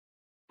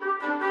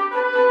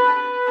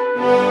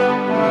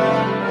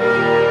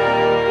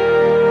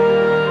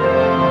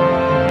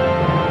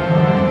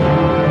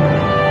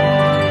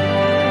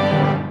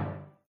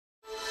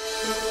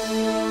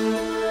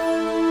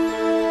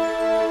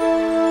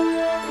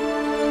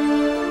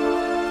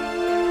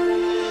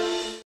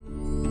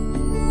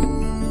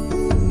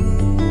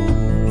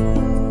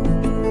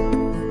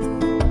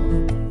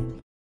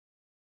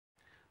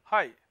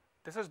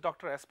This is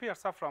Dr. S.P.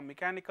 Arsa from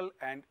Mechanical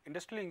and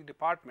Industrial Engineering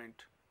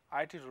Department,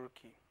 IIT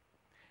Roorkee.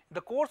 In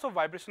the course of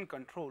vibration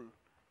control,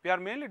 we are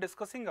mainly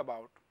discussing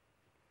about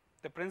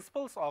the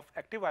principles of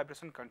active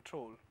vibration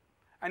control,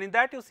 and in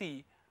that you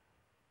see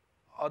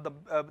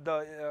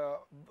the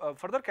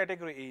further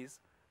category is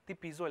the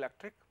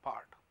piezoelectric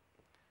part.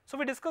 So,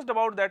 we discussed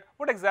about that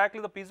what exactly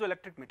the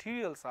piezoelectric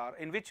materials are,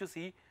 in which you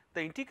see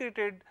the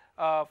integrated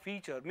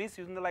feature means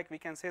like we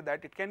can say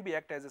that it can be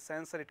act as a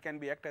sensor, it can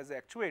be act as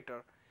an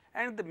actuator,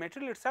 and the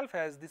material itself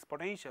has this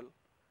potential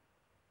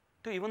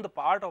to even the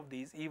part of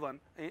these even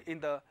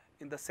in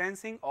the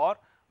sensing or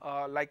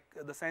like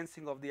the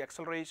sensing of the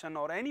acceleration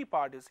or any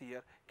part you see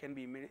here can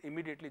be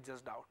immediately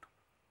judged out.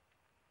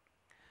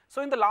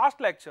 So, in the last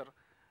lecture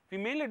we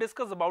mainly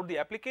discussed about the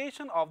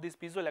application of these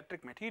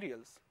piezoelectric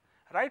materials,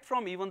 right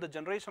from even the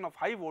generation of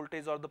high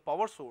voltage or the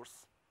power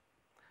source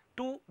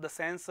to the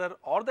sensor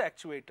or the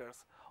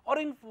actuators, or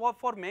in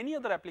for many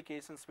other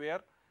applications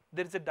where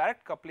there is a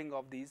direct coupling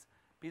of these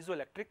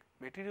piezoelectric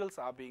materials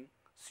are being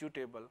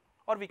suitable,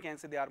 or we can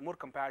say they are more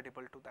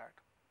compatible to that.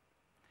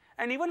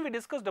 And even we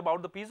discussed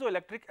about the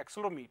piezoelectric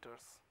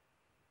accelerometers,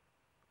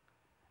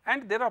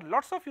 and there are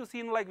lots of you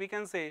seen like we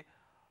can say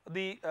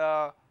the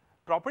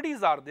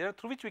properties are there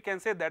through which we can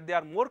say that they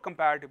are more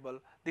compatible.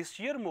 This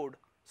shear mode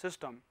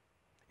system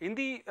in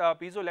the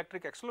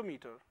piezoelectric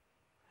accelerometer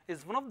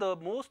is one of the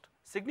most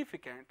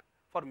significant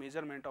for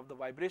measurement of the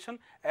vibration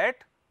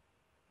at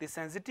the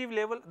sensitive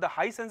level, the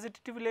high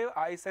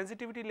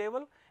sensitivity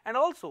level, and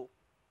also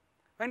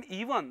when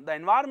even the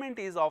environment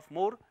is of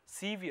more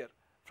severe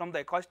from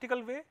the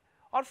acoustical way,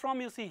 or from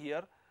you see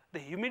here the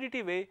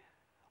humidity way,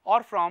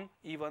 or from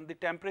even the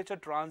temperature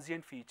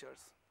transient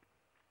features.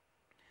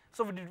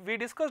 So, we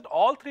discussed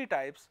all three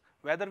types,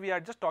 whether we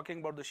are just talking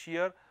about the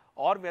shear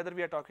or whether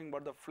we are talking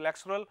about the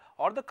flexural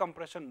or the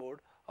compression mode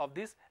of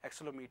this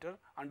accelerometer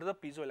under the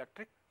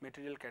piezoelectric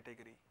material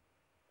category.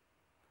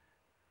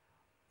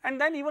 And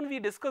then even we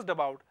discussed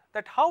about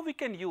that how we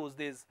can use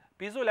these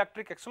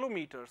piezoelectric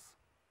accelerometers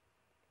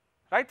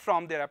right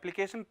from their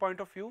application point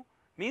of view,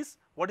 means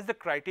what is the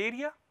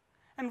criteria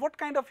and what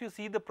kind of you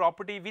see the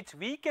property which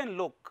we can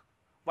look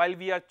while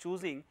we are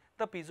choosing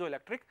the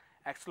piezoelectric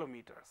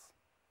accelerometers.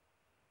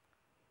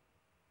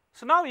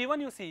 So, now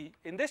even you see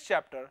in this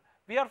chapter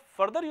we are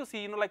further you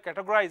see like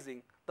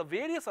categorizing the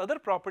various other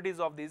properties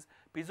of these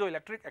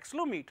piezoelectric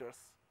accelerometers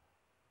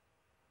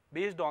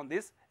based on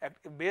these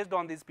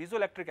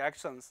piezoelectric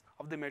actions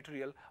of the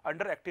material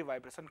under active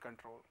vibration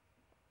control.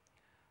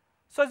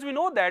 So, as we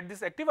know that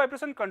this active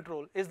vibration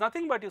control is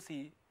nothing but you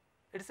see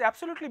it is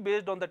absolutely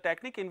based on the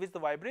technique in which the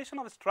vibration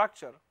of a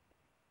structure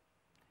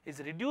is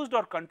reduced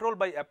or controlled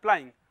by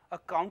applying a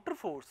counter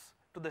force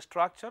to the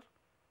structure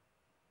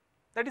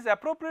that is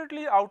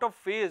appropriately out of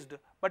phased,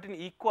 but in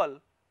equal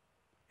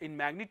in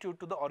magnitude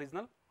to the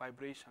original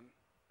vibration.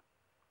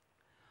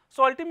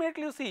 So,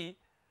 ultimately you see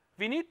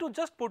we need to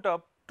just put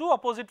up two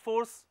opposite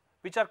force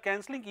which are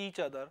cancelling each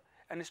other,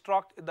 and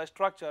the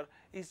structure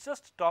is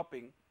just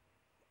stopping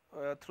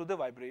through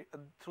the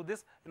through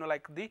this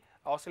like the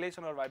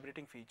oscillation or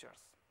vibrating features.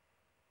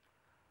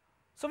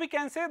 So, we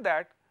can say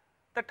that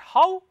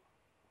how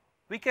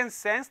we can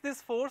sense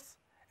this force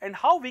and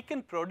how we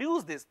can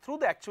produce this through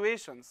the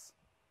actuations,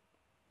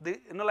 the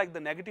like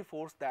the negative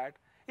force that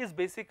is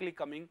basically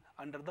coming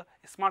under the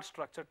smart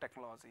structure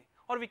technology,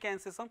 or we can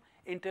say some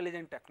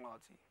intelligent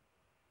technology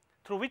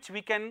through which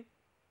we can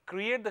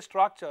create the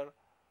structure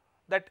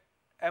that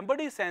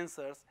embodies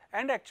sensors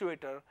and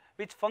actuator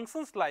which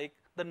functions like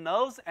the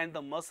nerves and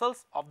the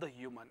muscles of the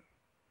human,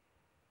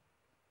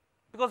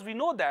 because we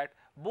know that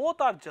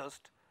both are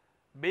just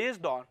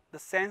based on the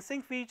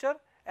sensing feature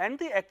and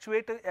the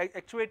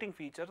actuating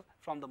feature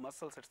from the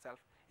muscles itself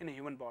in a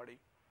human body.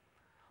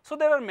 So,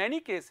 there are many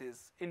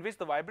cases in which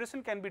the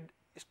vibration can be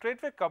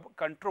straightway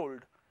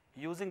controlled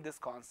using this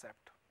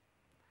concept.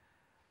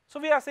 So,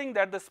 we are saying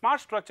that the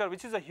smart structure,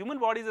 which is a human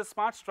body, is a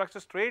smart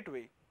structure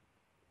straightway.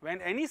 When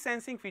any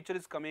sensing feature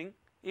is coming,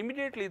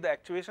 immediately the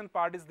actuation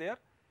part is there,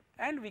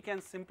 and we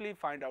can simply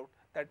find out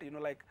that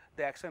like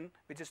the action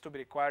which is to be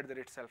required there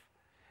itself,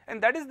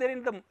 and that is there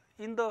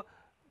in the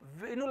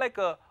like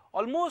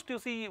almost you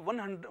see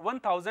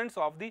 1/1000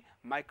 of the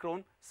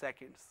micron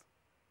seconds.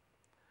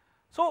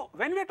 So,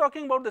 when we are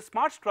talking about the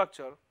smart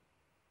structure,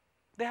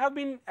 they have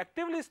been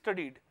actively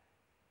studied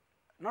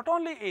not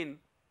only in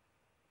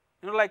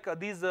like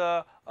these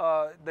the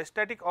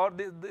static or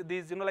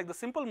these like the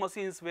simple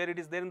machines where it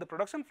is there in the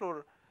production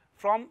floor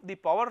from the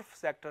power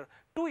sector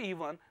to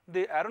even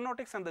the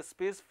aeronautics and the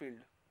space field,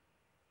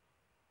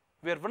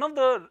 where one of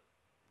the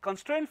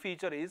constraint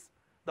feature is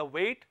the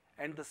weight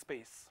and the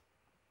space.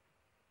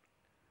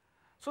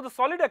 So, the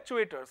solid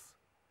actuators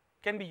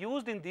can be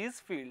used in these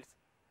fields,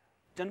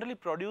 generally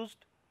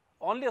produced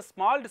only a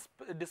small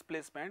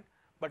displacement,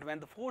 but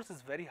when the force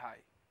is very high.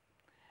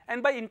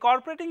 And by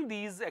incorporating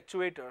these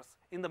actuators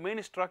in the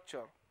main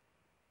structure,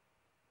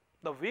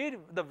 the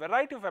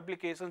variety of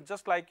applications,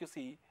 just like you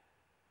see,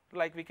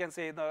 like we can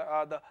say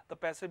the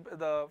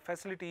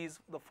facilities,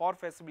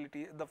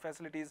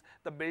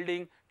 the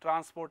building,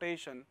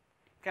 transportation,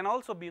 can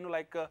also be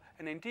like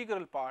an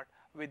integral part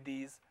with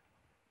these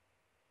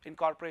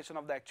incorporation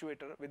of the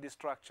actuator with the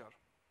structure.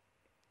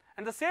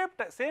 And the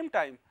same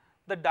time,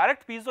 the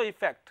direct piezo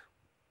effect,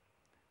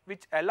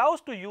 which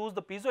allows to use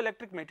the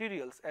piezoelectric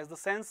materials as the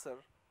sensor,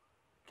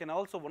 can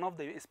also one of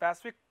the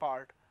specific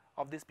part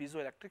of this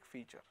piezoelectric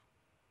feature.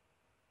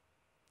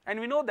 And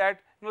we know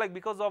that like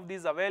because of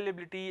this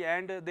availability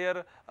and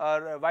their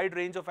wide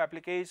range of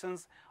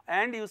applications,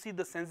 and you see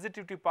the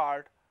sensitivity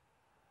part,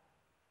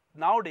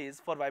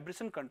 nowadays for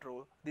vibration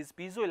control these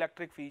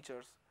piezoelectric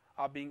features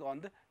are being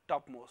on the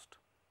topmost.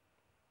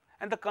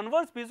 And the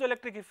converse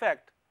piezoelectric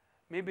effect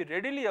may be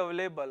readily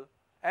available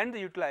and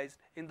utilized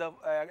in the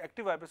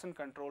active vibration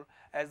control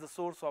as the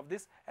source of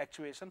this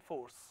actuation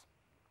force.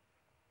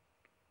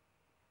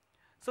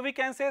 So we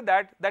can say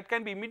that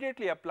can be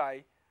immediately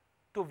applied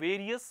to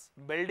various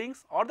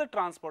buildings or the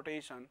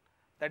transportation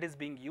that is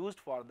being used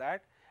for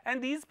that.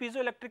 And these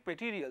piezoelectric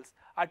materials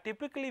are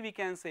typically, we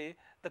can say,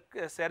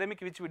 the ceramic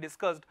which we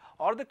discussed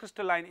or the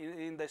crystalline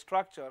in the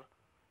structure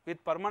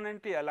with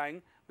permanently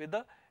aligned with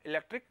the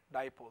electric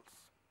dipoles.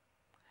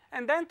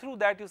 And then through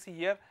that you see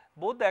here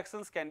both the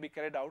actions can be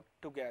carried out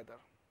together.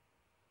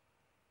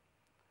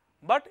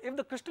 But if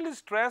the crystal is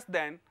stressed,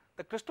 then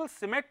the crystal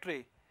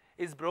symmetry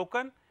is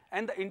broken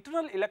and the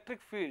internal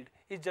electric field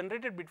is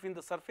generated between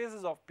the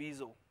surfaces of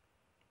piezo.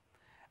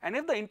 And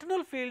if the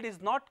internal field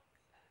is not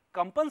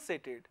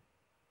compensated,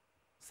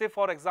 say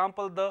for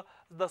example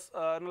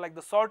like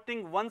the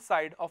sorting one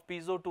side of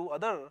piezo to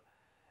other,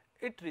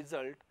 it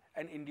result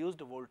an induced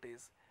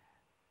voltage.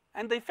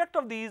 And the effect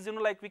of these,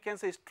 like we can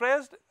say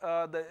stressed,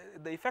 the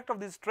effect of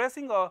this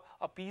stressing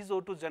a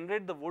piezo to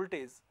generate the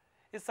voltage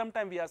is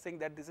sometimes we are saying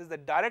that this is the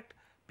direct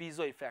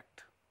piezo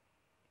effect.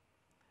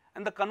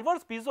 And the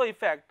converse piezo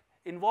effect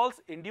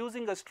involves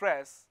inducing a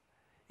stress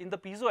in the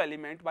piezo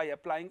element by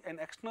applying an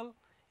external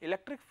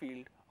electric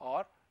field,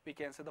 or we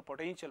can say the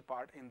potential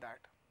part in that.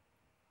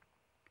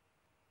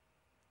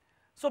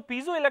 So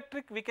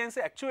piezoelectric, we can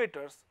say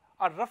actuators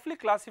are roughly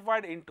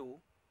classified into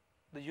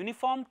the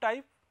uniform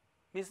type,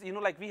 means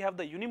like we have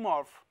the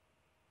unimorph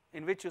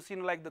in which you see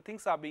like the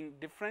things are being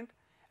different,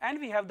 and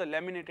we have the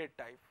laminated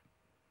type.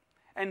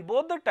 And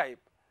both the type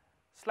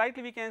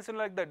slightly we can say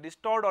like the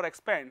distort or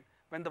expand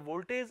when the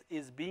voltage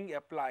is being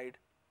applied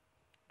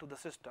to the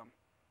system.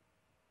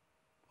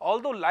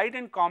 Although light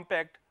and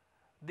compact,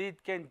 they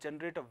can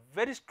generate a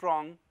very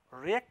strong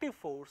reactive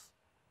force,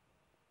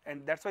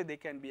 and that is why they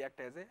can be act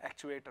as a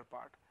actuator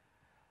part.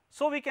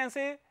 So we can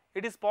say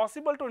it is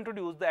possible to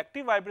introduce the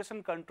active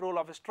vibration control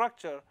of a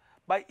structure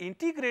by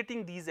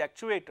integrating these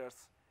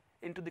actuators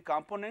into the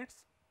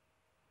components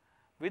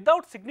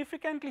without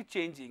significantly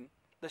changing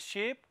the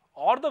shape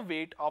or the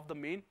weight of the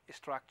main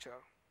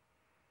structure.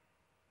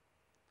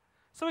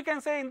 So we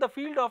can say in the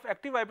field of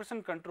active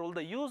vibration control,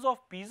 the use of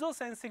piezo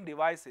sensing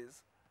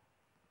devices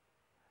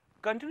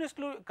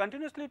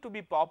continuously to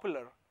be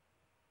popular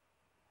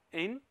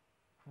in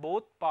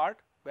both part,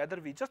 whether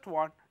we just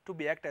want to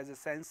be act as a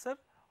sensor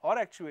or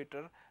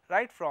actuator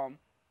right from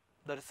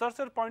the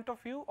researcher point of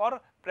view or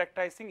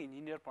practicing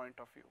engineer point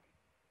of view.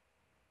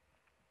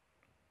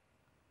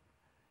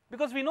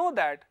 Because we know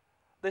that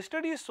the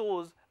study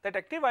shows that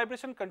active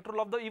vibration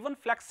control of the even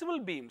flexible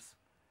beams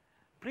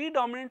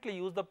predominantly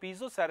use the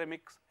piezo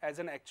ceramics as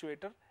an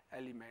actuator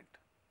element,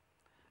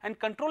 and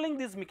controlling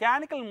this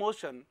mechanical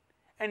motion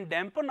and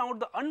dampen out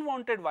the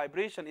unwanted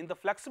vibration in the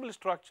flexible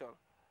structure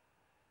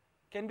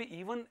can be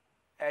even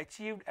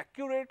achieved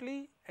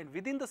accurately and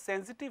within the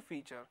sensitive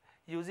feature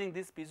using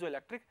these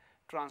piezoelectric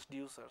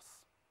transducers.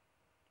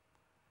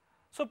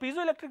 So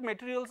piezoelectric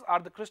materials are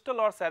the crystal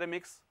or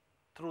ceramics.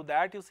 Through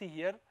that you see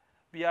here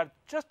we are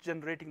just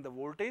generating the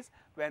voltage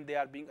when they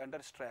are being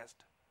under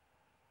stressed.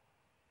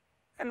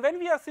 And when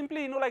we are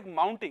simply like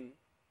mounting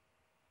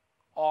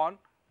on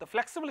the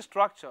flexible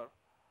structure,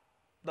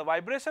 the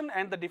vibration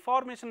and the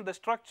deformation of the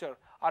structure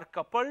are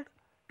coupled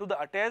to the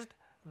attached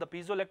the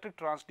piezoelectric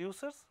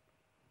transducers,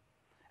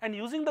 and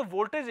using the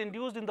voltage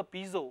induced in the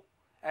piezo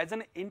as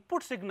an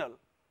input signal,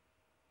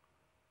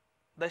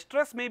 the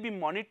stress may be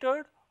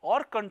monitored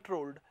or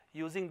controlled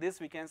using this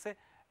we can say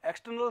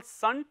external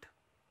shunt,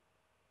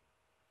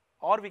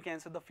 or we can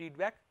say the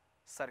feedback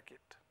circuit.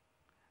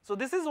 So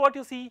this is what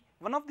you see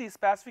one of the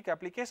specific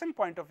application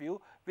point of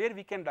view where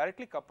we can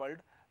directly couple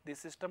this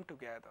system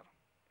together.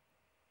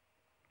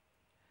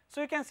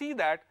 So you can see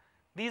that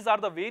these are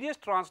the various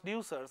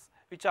transducers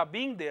which are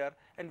being there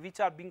and which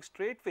are being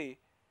straightway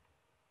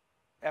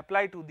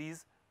applied to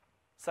these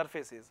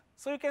surfaces.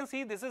 So you can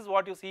see this is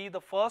what you see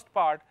the first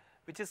part,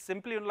 which is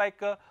simply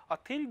like a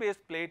thin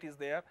based plate is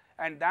there,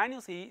 and then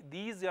you see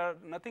these are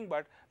nothing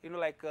but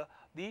like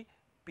the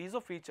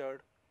piezo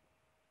featured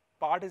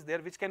part is there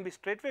which can be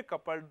straightway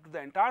coupled to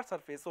the entire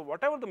surface. So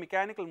whatever the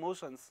mechanical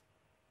motions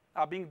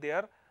are being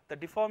there, the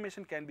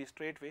deformation can be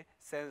straightway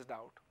sensed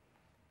out.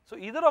 So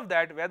either of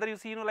that, whether you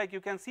see like you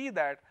can see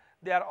that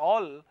they are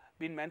all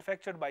being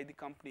manufactured by the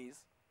companies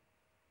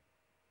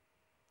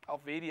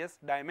of various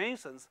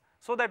dimensions,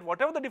 so that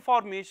whatever the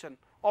deformation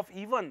of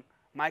even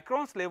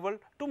microns level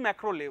to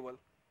macro level,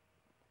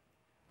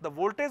 the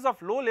voltage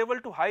of low level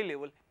to high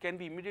level can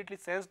be immediately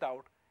sensed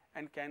out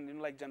and can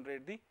like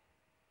generate the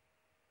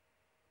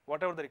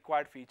whatever the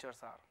required features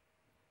are.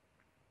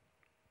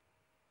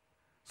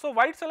 So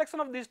wide selection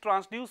of these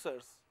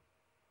transducers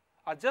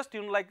are just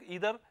like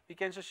either we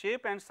can say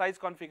shape and size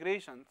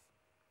configurations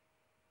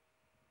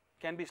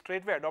can be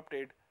straightway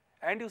adopted,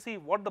 and you see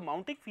what the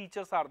mounting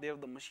features are there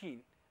of the machine,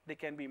 they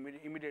can be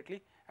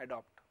immediately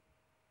adopted.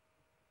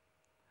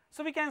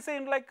 So we can say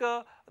in like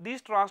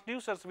these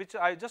transducers which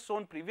I just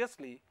shown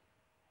previously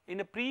in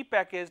a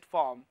pre-packaged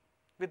form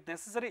with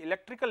necessary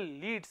electrical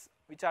leads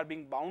which are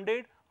being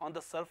bounded on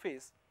the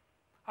surface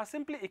are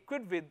simply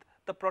equipped with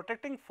the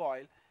protecting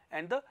foil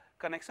and the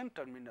connection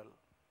terminal,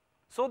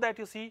 so that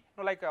you see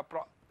like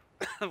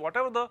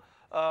whatever the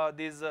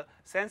these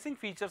sensing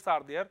features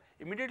are there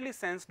immediately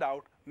sensed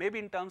out, maybe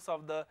in terms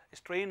of the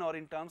strain or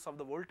in terms of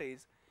the voltage,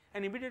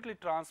 and immediately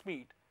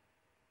transmit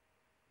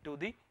to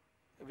the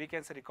we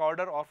can say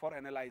recorder or for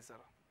analyzer.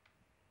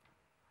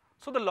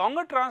 So the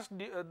longer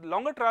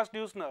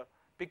transducer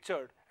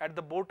pictured at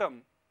the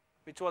bottom,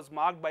 which was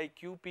marked by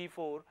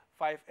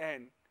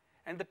QP45N,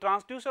 and the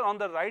transducer on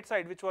the right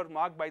side which were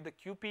marked by the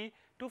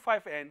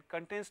QP25N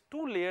contains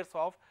two layers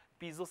of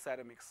piezo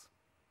ceramics,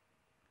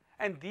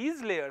 and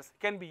these layers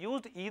can be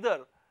used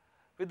either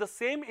with the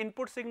same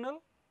input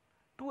signal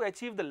to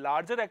achieve the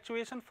larger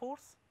actuation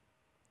force,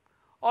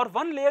 or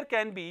one layer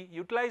can be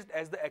utilized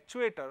as the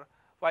actuator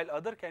while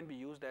other can be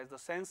used as the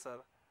sensor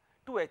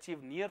to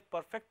achieve near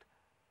perfect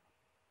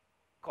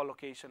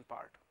collocation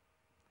part.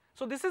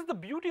 So this is the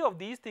beauty of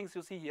these things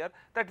you see here,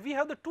 that we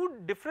have the two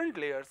different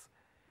layers.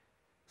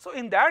 So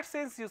in that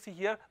sense you see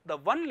here the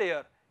one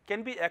layer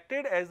can be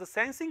acted as the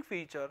sensing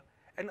feature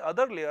and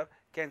other layer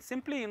can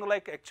simply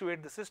like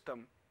actuate the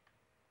system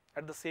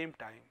at the same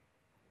time.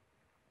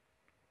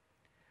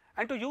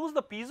 And to use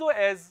the piezo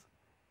as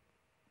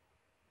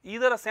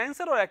either a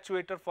sensor or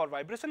actuator for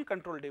vibration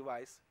control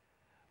device,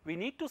 we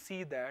need to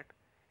see that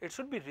it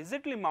should be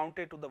rigidly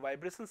mounted to the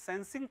vibration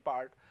sensing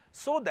part,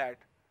 so that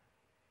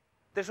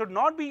there should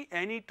not be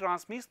any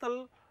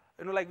transmissional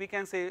like we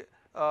can say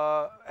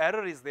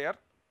error is there.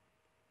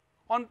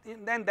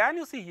 Then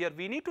you see here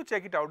we need to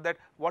check it out that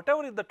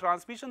whatever is the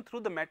transmission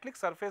through the metallic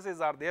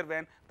surfaces are there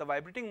when the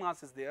vibrating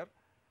mass is there,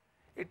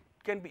 it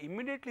can be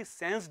immediately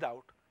sensed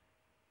out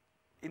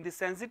in the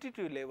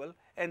sensitivity level,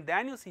 and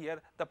then you see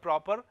here the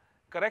proper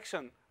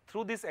correction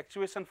through this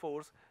actuation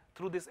force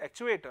through this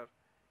actuator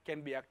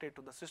can be acted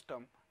to the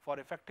system for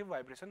effective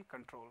vibration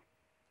control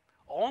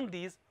on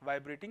these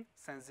vibrating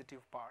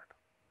sensitive part.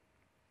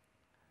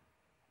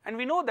 And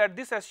we know that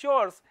this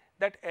assures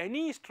that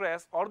any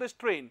stress or the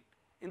strain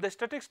in the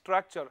static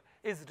structure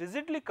is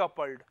rigidly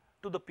coupled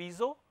to the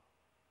piezo,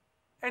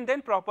 and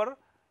then proper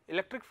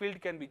electric field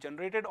can be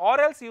generated,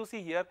 or else you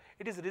see here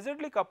it is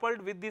rigidly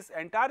coupled with this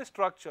entire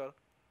structure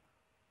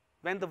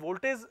when the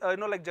voltage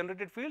like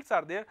generated fields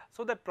are there,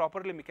 so that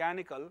properly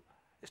mechanical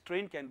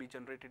strain can be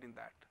generated in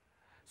that.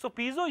 So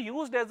piezo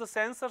used as the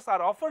sensors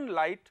are often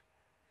light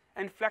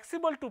and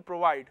flexible to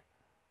provide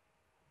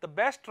the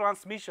best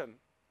transmission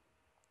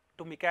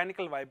to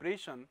mechanical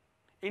vibration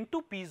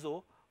into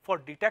piezo for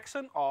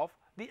detection of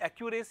the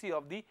accuracy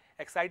of the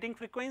exciting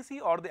frequency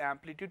or the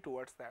amplitude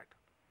towards that.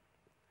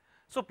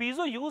 So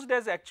piezo used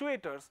as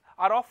actuators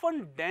are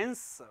often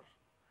denser,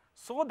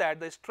 so that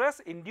the stress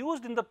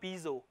induced in the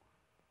piezo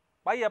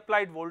by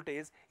applied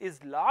voltage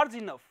is large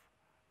enough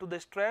to the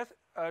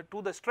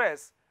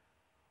stress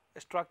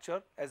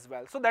structure as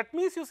well. So that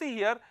means you see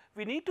here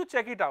we need to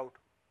check it out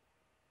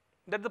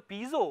that the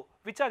piezo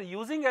which are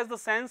using as the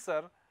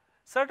sensor,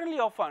 certainly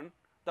often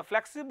the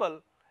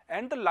flexible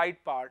and the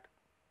light part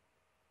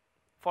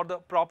for the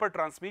proper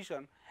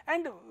transmission,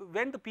 and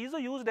when the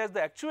piezo used as the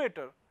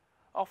actuator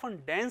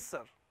often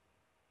denser,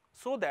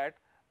 so that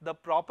the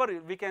proper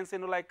we can say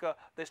like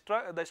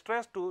the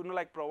stress to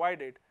like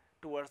provided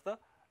towards the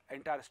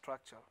entire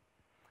structure.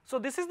 So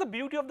this is the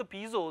beauty of the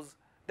piezos,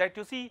 that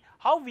you see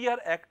how we are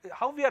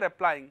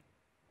applying,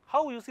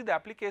 how you see the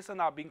application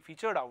are being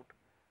featured out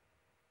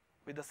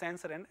with the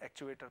sensor and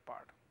actuator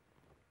part.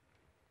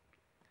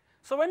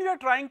 So when we are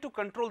trying to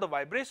control the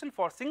vibration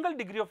for single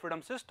degree of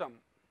freedom system,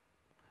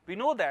 we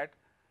know that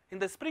in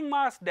the spring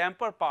mass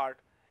damper part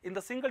in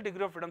the single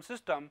degree of freedom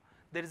system,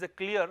 there is a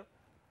clear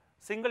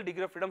single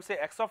degree of freedom, say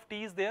x of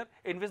t is there,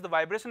 in which the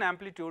vibration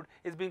amplitude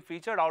is being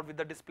featured out with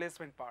the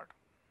displacement part.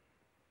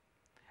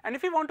 And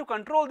if we want to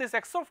control this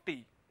x of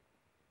t,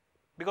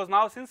 because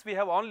now since we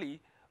have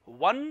only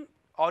one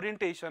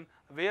orientation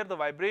where the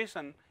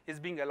vibration is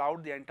being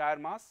allowed the entire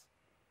mass,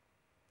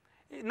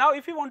 now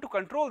if you want to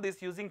control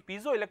this using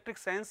piezoelectric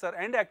sensor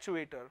and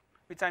actuator,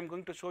 which I am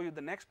going to show you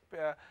the next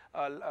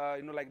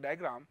like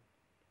diagram,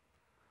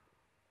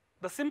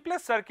 the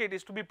simplest circuit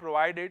is to be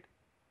provided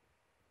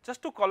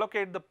just to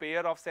collocate the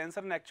pair of sensor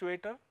and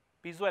actuator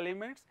piezo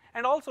elements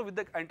and also with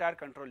the entire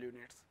control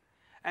units.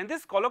 And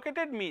this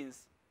collocated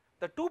means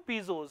the two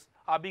piezos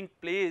are being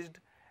placed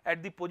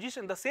at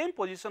the same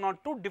position on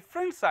two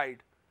different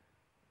sides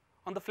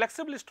on the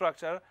flexible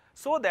structure,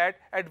 so that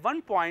at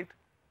one point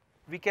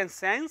we can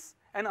sense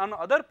and on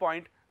other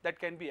point that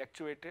can be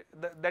actuated,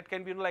 that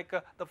can be like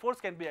the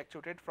force can be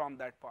actuated from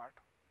that part.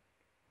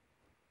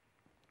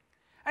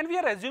 And we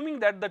are assuming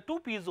that the two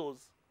piezos,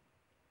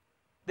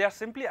 they are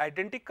simply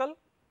identical,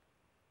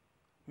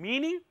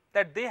 meaning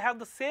that they have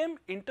the same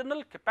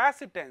internal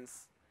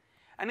capacitance,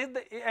 and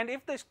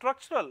if the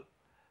structural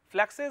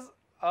fluxes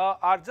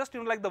are just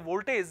like the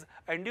voltage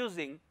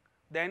inducing,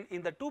 then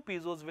in the two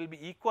piezos will be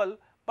equal.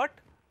 But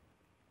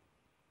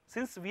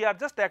since we are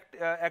just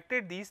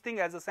acted these things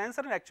as a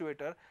sensor and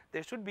actuator,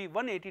 they should be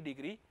 180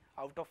 degree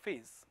out of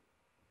phase,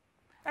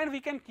 and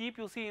we can keep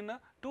in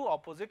two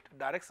opposite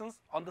directions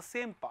on the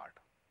same part.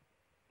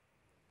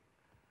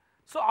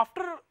 So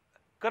after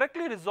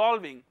correctly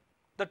resolving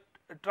the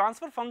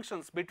transfer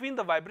functions between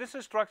the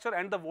vibration structure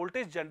and the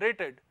voltage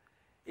generated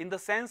in the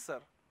sensor,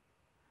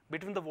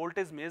 between the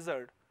voltage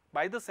measured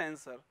by the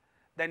sensor,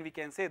 then we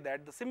can say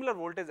that the similar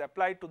voltage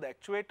applied to the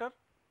actuator.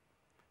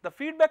 The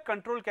feedback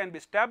control can be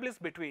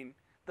established between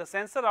the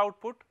sensor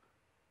output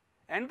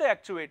and the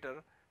actuator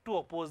to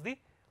oppose the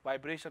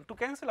vibration, to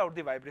cancel out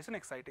the vibration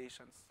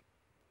excitations.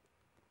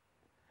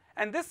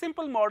 And this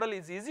simple model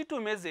is easy to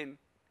imagine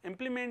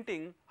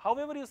implementing.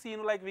 However, you see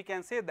like we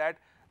can say that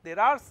there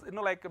are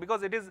like,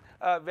 because it is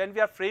when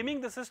we are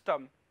framing the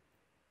system,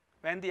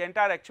 when the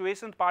entire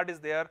actuation part is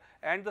there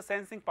and the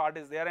sensing part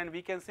is there, and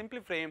we can simply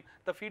frame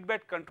the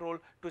feedback control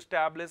to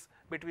establish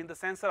between the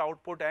sensor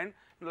output and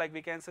like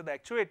we can say the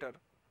actuator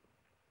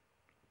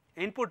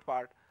input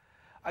part.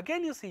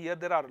 Again you see here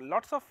there are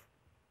lots of,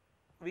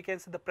 we can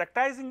say, the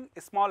practicing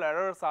small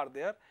errors are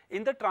there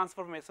in the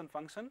transformation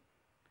function,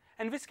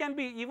 and which can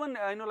be even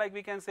like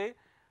we can say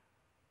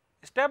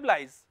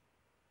stabilize,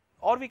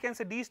 or we can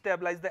say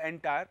destabilize the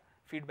entire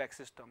feedback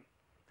system.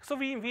 So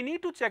we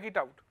need to check it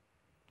out,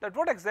 that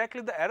what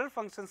exactly the error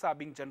functions are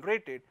being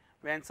generated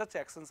when such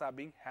actions are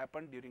being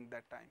happened during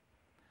that time.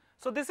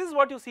 So this is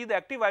what you see, the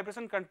active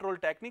vibration control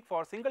technique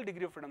for single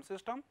degree of freedom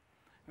system,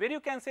 where you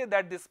can say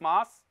that this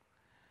mass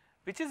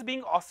which is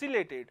being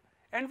oscillated,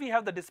 and we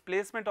have the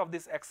displacement of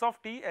this x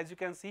of t as you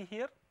can see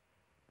here,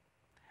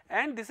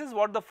 and this is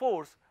what the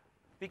force,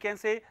 we can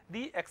say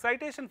the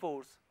excitation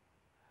force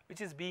which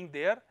is being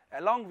there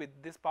along with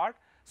this part.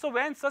 So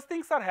when such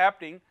things are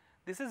happening,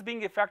 this is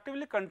being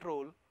effectively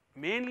controlled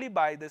mainly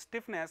by the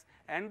stiffness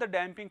and the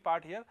damping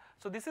part here.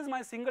 So this is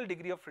my single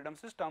degree of freedom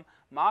system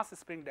mass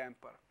spring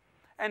damper,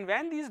 and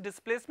when these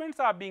displacements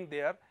are being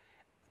there,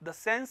 the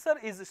sensor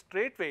is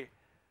straightway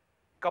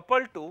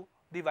coupled to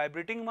the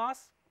vibrating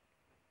mass,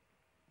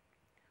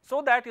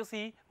 so that you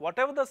see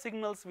whatever the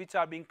signals which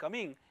are being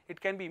coming,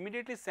 it can be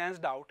immediately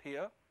sensed out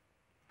here,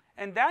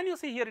 and then you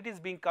see here it is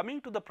being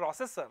coming to the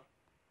processor,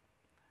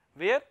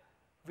 where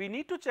we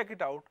need to check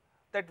it out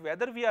that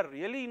whether we are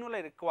really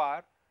like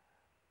require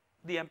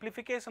the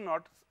amplification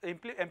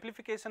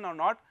or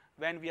not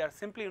when we are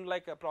simply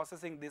like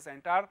processing this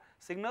entire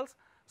signals.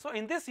 So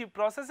in this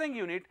processing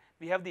unit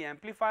we have the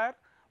amplifier.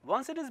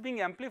 Once it is being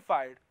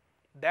amplified,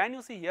 then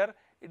you see here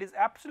it is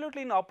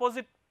absolutely in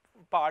opposite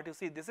part. You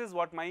see this is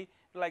what my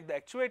like the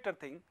actuator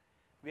thing,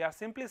 we are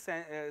simply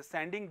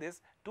sending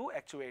this to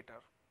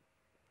actuator,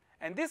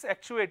 and this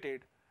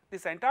actuated,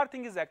 this entire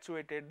thing is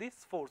actuated this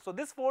force. So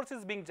this force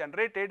is being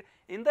generated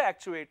in the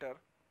actuator,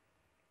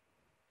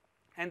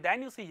 and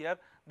then you see here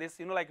this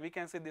like we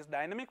can say this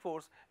dynamic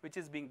force which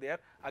is being there,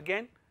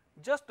 again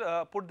just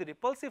put the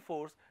repulsive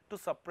force to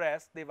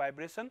suppress the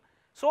vibration.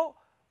 So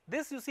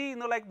this you see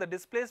like the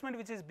displacement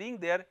which is being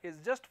there is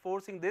just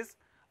forcing this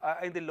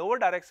in the lower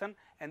direction,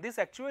 and this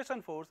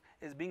actuation force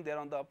is being there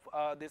on the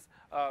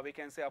we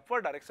can say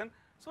upward direction.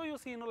 So you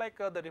see like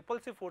the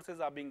repulsive forces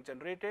are being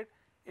generated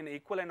in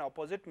equal and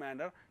opposite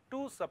manner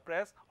to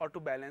suppress or to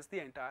balance the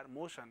entire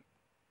motion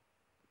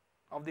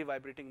of the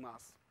vibrating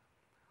mass.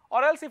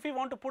 Or else if we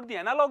want to put the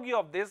analogy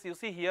of this, you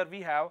see here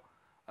we have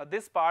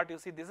this part, you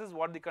see this is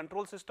what the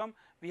control system,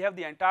 we have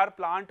the entire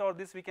plant, or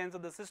this we can say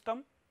the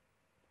system,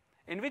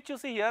 in which you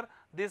see here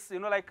this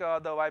like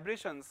the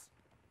vibrations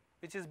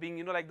which is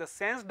being like the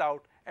sensed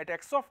out at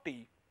x of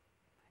t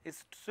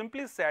is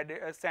simply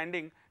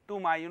sending to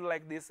my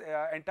like this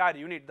entire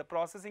unit, the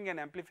processing and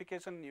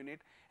amplification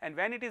unit, and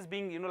when it is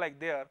being like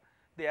there,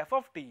 the f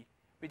of t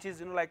which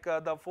is like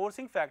the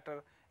forcing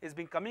factor is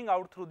being coming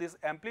out through this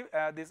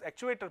this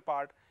actuator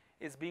part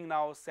is being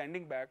now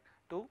sending back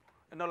to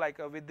like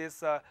with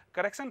this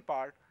correction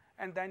part,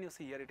 and then you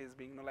see here it is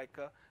being like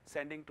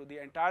sending to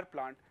the entire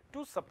plant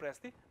to suppress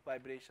the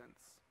vibrations.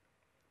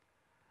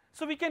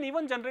 So we can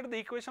even generate the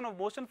equation of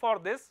motion for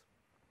this.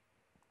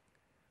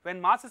 When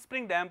mass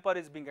spring damper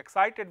is being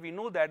excited, we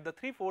know that the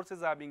three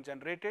forces are being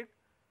generated: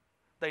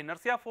 the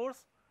inertia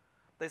force,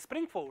 the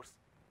spring force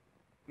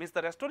means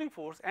the restoring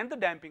force, and the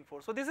damping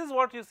force. So this is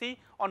what you see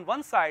on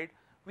one side,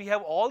 we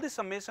have all the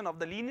summation of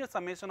the linear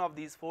summation of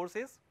these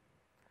forces,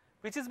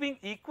 which is being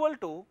equal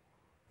to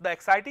the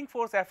exciting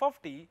force f of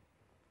t,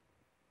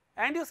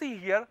 and you see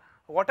here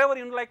whatever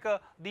like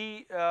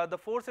the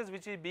forces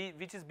which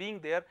is being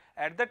there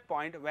at that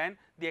point when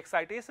the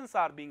excitations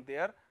are being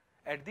there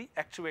at the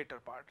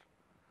actuator part.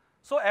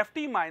 So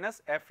ft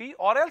minus fe,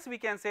 or else we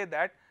can say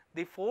that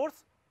the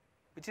force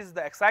which is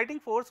the exciting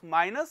force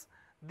minus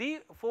the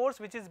force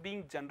which is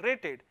being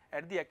generated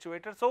at the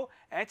actuator. So,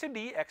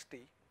 HDXT,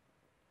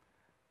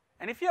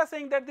 and if you are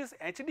saying that this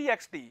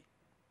HDXT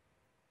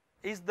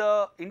is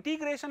the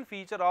integration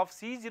feature of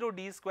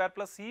C0d square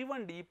plus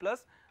C1d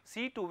plus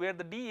C2, where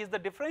the d is the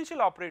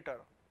differential operator,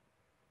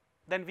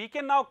 then we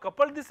can now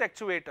couple this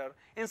actuator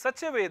in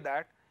such a way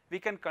that we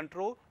can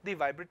control the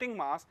vibrating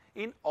mass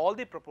in all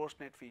the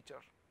proportionate feature,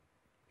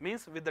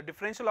 means with the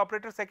differential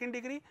operator second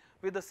degree,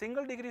 with the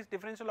single degree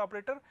differential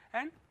operator,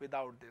 and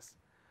without this.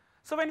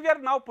 So, when we are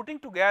now putting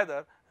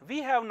together,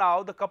 we have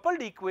now the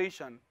coupled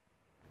equation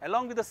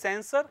along with the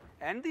sensor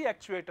and the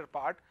actuator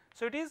part.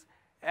 So, it is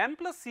m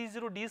plus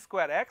C0 d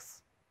square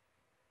x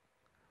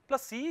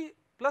plus C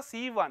plus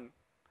C1,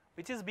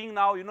 which is being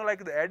now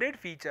like the added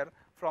feature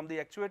from the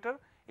actuator,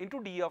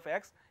 into d of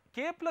x,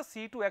 k plus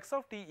C2 x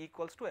of t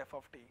equals to f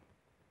of t.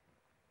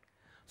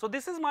 So,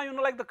 this is my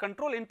like the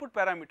control input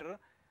parameter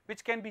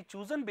which can be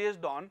chosen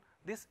based on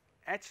this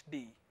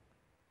HD.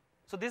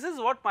 So, this is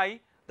what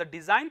the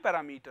design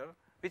parameter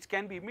which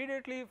can be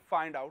immediately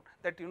find out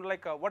that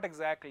like what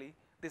exactly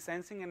the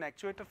sensing and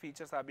actuator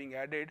features are being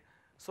added,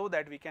 so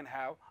that we can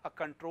have a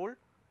controlled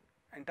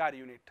entire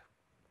unit.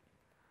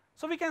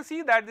 So, we can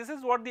see that this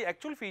is what the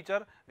actual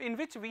feature in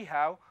which we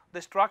have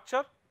the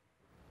structure,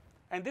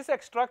 and this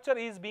structure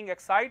is being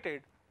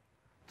excited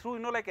through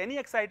like any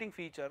exciting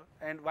feature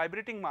and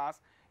vibrating mass.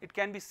 It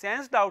can be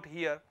sensed out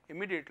here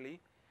immediately,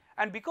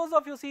 and because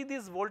of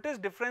these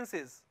voltage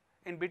differences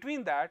in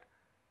between that,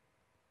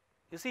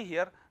 you see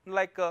here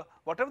like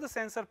whatever the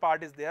sensor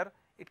part is there,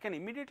 it can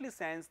immediately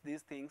sense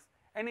these things,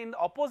 and in the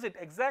opposite,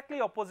 exactly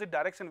opposite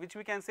direction, which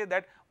we can say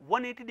that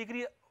 180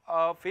 degree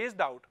phased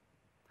out,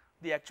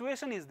 the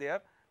actuation is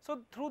there.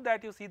 So, through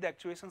that you see the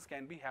actuations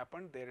can be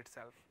happened there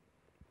itself.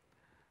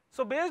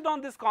 So, based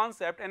on this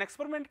concept, an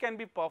experiment can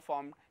be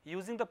performed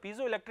using the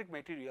piezoelectric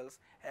materials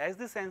as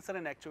the sensor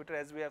and actuator,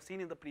 as we have seen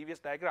in the previous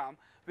diagram,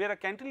 where a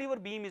cantilever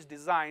beam is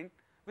designed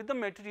with the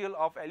material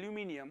of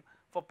aluminum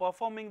for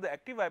performing the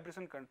active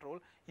vibration control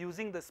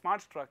using the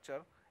smart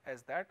structure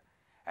as that,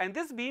 and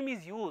this beam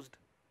is used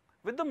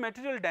with the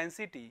material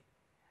density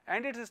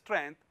and its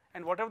strength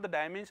and whatever the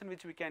dimension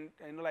which we can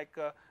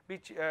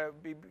which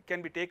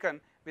can be taken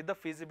with the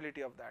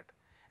feasibility of that,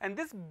 and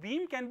this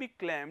beam can be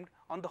clamped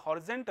on the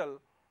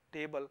horizontal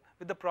table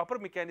with the proper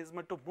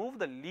mechanism to move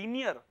the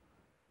linear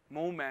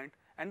movement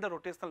and the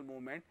rotational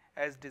movement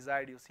as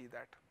desired, you see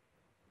that.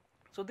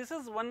 So, this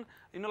is one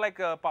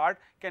part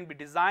can be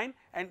designed,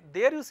 and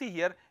there you see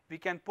here we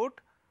can put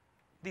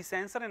the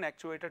sensor and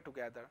actuator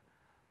together.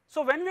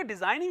 So, when we are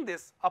designing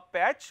this, a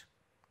patch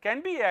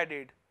can be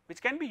added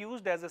which can be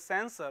used as a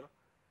sensor,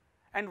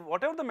 and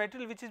whatever the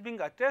material which is being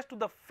attached to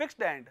the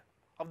fixed end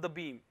of the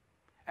beam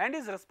and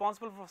is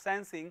responsible for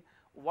sensing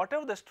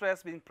whatever the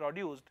stress being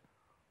produced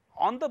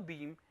on the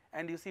beam,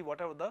 and you see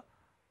whatever the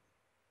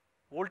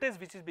voltage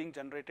which is being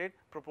generated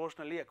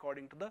proportionally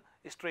according to the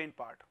strain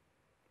part.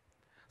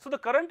 So, the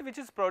current which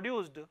is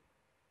produced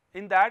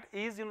in that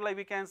is like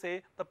we can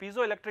say the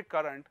piezoelectric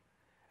current,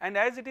 and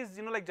as it is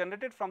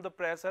generated from the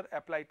pressure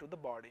applied to the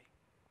body.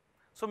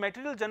 So,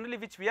 material generally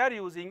which we are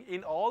using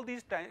in all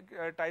these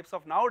types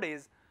of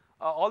nowadays,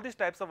 all these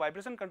types of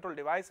vibration control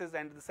devices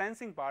and the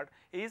sensing part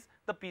is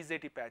the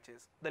PZT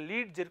patches, the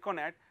lead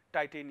zirconate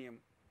titanium,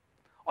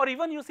 or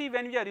even you see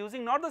when we are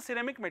using not the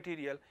ceramic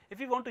material, if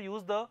we want to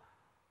use the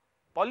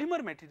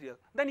polymer material,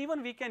 then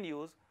even we can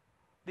use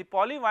the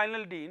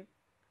polyvinylidene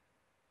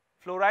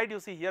fluoride, you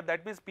see here,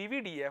 that means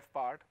PVDF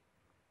part,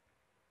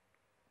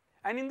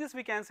 and in this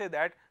we can say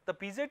that the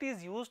PZT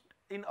is used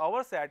in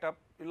our setup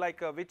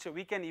which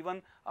we can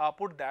even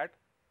put that,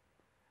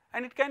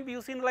 and it can be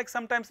used in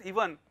sometimes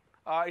even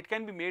it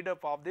can be made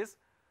up of this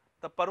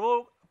the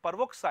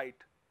peroxide,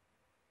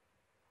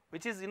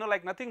 which is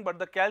nothing but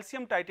the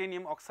calcium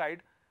titanium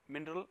oxide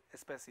mineral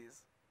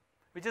species,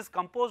 which is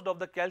composed of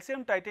the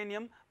calcium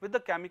titanium with the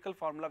chemical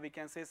formula we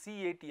can say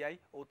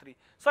CaTiO3.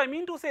 So, I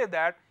mean to say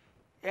that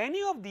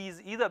any of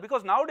these either,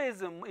 because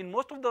nowadays in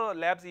most of the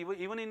labs,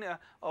 even in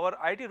our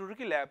IIT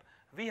Roorkee lab,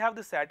 we have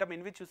the setup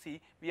in which you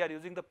see we are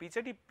using the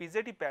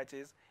PZT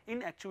patches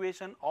in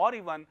actuation or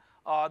even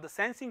the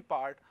sensing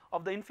part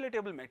of the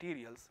inflatable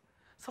materials.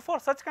 So, for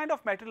such kind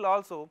of material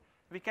also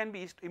we can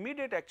be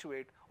immediate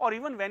actuate, or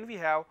even when we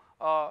have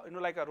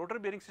like a rotor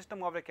bearing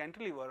system of a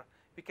cantilever,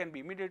 we can be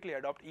immediately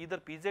adopt either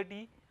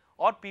PZT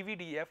or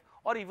PVDF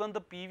or even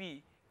the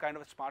PV kind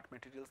of smart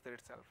materials there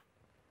itself.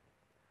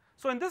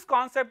 So, in this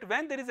concept,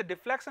 when there is a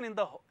deflection in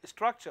the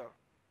structure,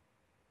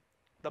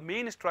 the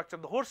main structure,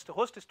 the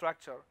host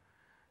structure,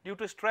 due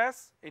to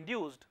stress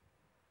induced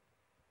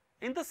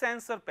in the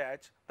sensor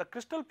patch, the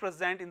crystal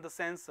present in the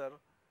sensor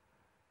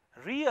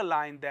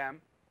realign them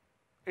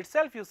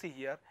itself, you see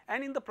here,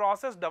 and in the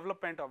process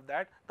development of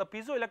that, the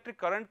piezoelectric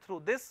current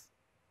through this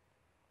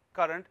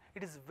current,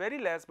 it is very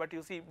less, but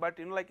you see, but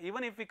like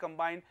even if we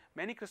combine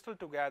many crystal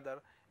together,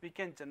 we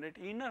can generate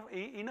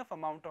enough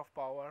amount of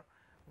power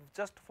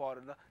just for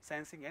the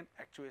sensing and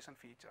actuation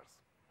features.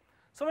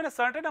 So, when a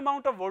certain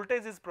amount of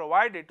voltage is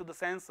provided to the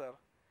sensor,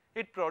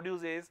 it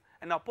produces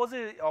an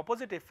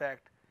opposite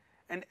effect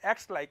and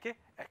acts like a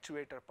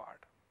actuator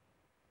part.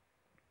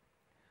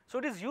 So,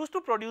 it is used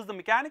to produce the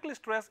mechanical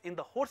stress in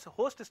the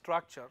host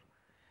structure,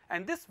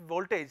 and this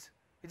voltage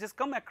which is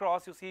come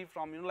across, you see,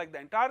 from like the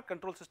entire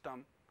control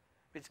system,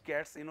 which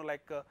gets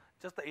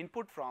just the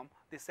input from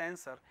the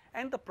sensor,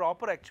 and the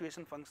proper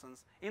actuation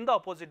functions in the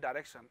opposite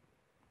direction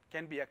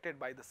can be acted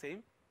by the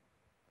same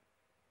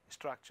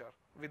structure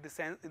with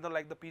the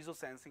like the piezo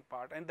sensing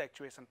part and the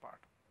actuation part.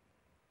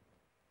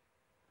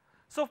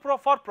 So,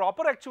 for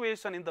proper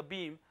actuation in the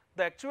beam,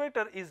 the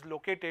actuator is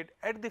located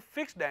at the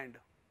fixed end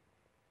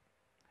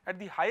at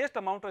the highest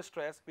amount of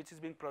stress which is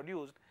being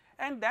produced,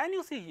 and then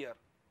you see here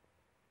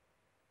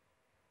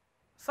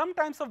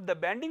sometimes of the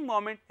bending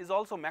moment is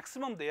also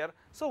maximum there.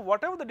 So,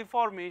 whatever the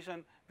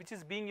deformation which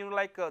is being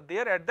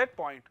there at that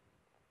point,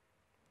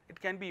 it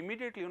can be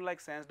immediately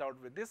sensed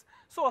out with this.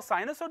 So, a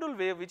sinusoidal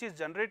wave which is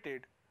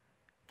generated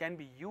can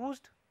be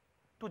used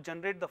to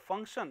generate the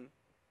function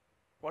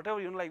whatever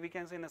we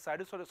can say in a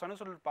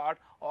sinusoidal part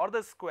or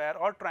the square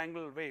or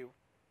triangular wave,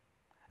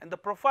 and the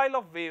profile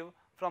of wave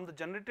from the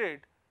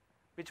generated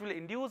which will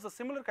induce a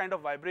similar kind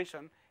of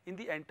vibration in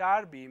the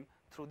entire beam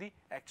through the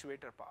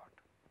actuator part.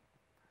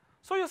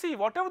 So, you see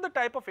whatever the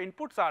type of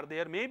inputs are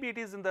there, maybe it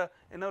is in the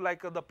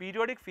the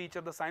periodic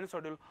feature, the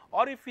sinusoidal,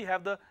 or if we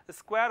have the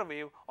square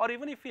wave, or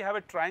even if we have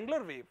a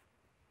triangular wave,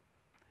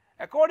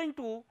 according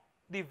to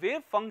the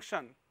wave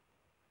function,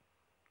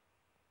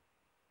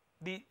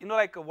 the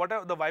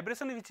whatever the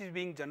vibration which is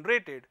being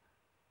generated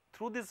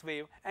through this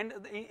wave, and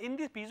in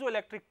the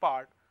piezoelectric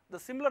part the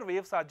similar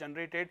waves are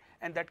generated,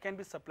 and that can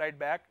be supplied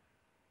back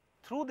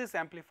through this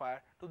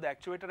amplifier to the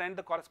actuator, and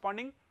the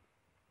corresponding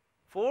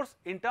force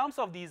in terms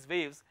of these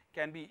waves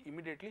can be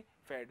immediately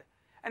fed.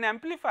 An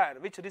amplifier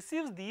which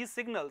receives these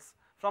signals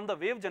from the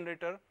wave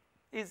generator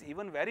is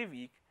even very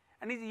weak,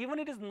 and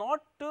it is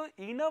not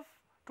enough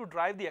to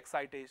drive the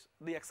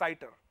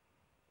exciter.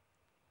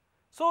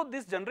 So,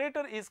 this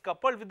generator is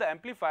coupled with the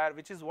amplifier,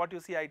 which is what you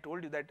see I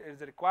told you that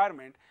is a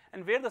requirement,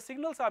 and where the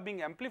signals are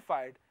being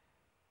amplified,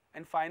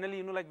 and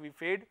finally we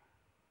fade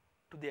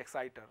to the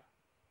exciter.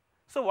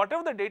 So,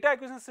 whatever the data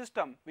acquisition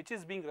system which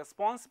is being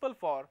responsible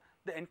for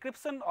the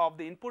encryption of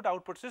the input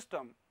output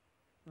system,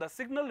 the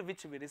signal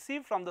which we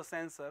receive from the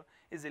sensor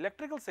is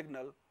electrical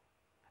signal,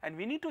 and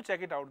we need to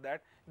check it out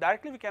that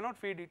directly we cannot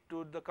feed it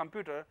to the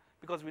computer,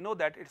 because we know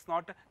that it is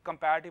not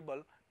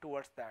compatible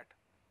towards that.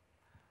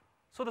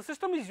 So, the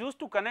system is used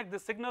to connect the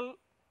signal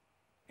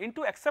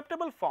into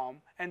acceptable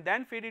form and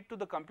then feed it to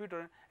the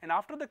computer, and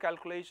after the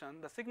calculation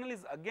the signal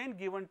is again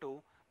given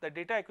to the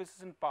data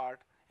acquisition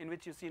part, in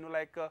which you see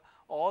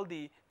all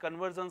the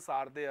conversions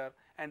are there,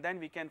 and then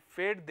we can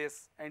fade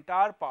this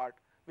entire part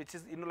which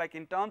is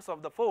in terms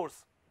of the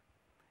force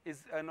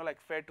is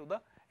fed to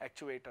the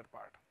actuator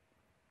part.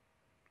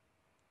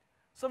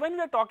 So, when we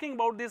are talking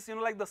about this the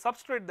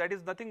substrate, that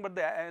is nothing but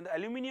the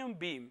aluminum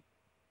beam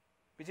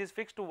which is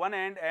fixed to one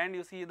end, and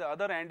you see the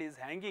other end is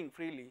hanging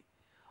freely.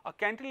 A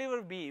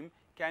cantilever beam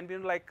can be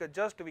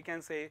just we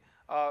can say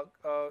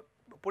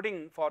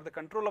putting for the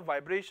control of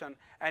vibration,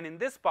 and in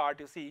this part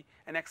you see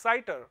an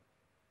exciter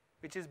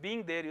which is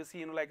being there, you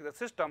see the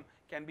system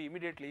can be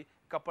immediately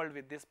coupled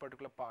with this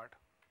particular part,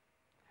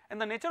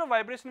 and the nature of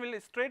vibration will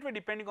straightway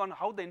depending on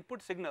how the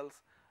input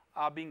signals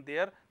are being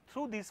there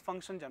through these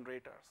function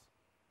generators,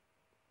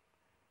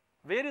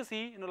 where you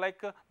see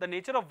the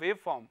nature of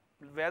waveform,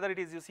 whether it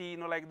is you see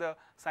the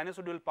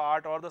sinusoidal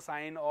part or the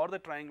sine or the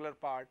triangular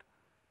part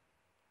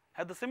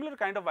have the similar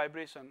kind of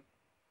vibration,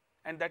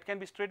 and that can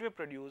be straightway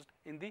produced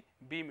in the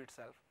beam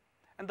itself.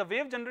 And the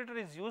wave generator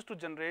is used to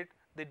generate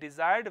the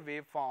desired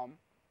waveform,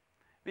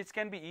 which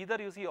can be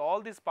either you see all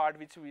this part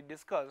which we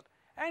discussed,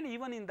 and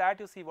even in that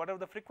you see whatever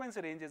the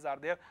frequency ranges are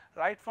there,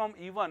 right from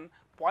even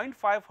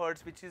 0.5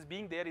 hertz which is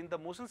being there in the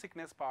motion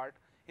sickness part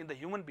in the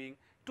human being,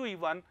 to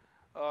even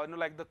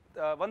the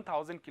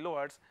 1000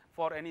 kilohertz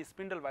for any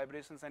spindle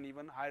vibrations and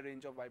even high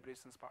range of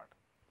vibrations part.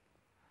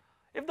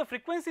 If the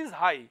frequency is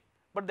high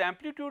but the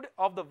amplitude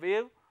of the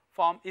wave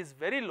form is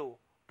very low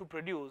to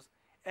produce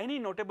any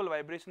notable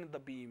vibration in the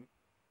beam,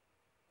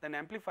 then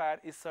amplifier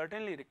is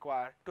certainly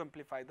required to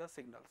amplify the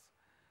signals.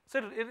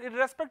 So,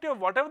 irrespective of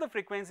whatever the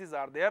frequencies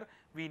are there,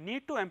 we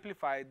need to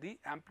amplify the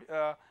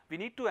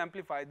amplitude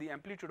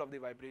of the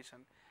vibration,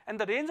 and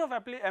the range of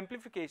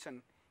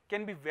amplification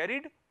can be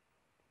varied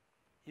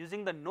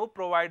using the no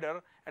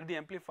provider at the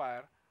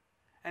amplifier,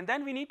 and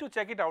then we need to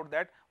check it out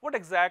that what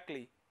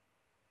exactly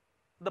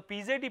the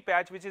PZT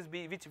patch which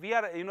we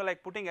are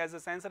putting as a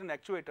sensor and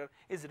actuator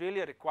is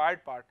really a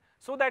required part,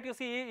 so that you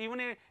see even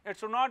it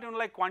should not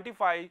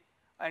quantify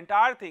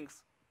entire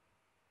things,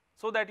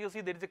 so that you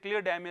see there is a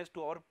clear damage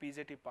to our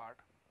PZT part.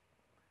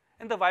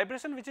 And the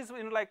vibration which is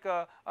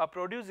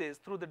produces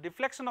through the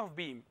deflection of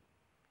beam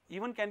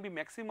even can be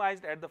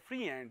maximized at the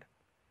free end,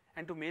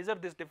 and to measure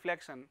this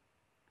deflection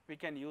we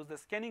can use the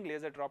scanning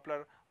laser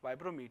Doppler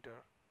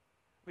vibrometer,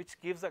 which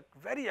gives a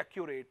very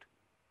accurate,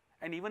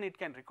 and even it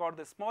can record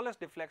the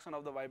smallest deflection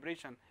of the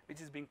vibration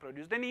which is being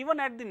produced. And even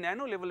at the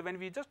nano level, when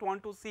we just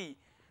want to see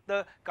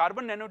the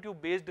carbon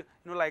nanotube based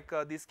like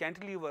this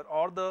cantilever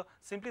or the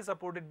simply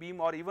supported beam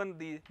or even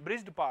the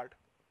bridged part,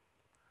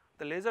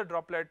 the laser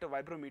droplet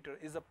vibrometer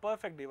is a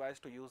perfect device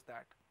to use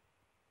that.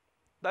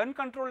 The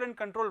uncontrolled and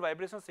controlled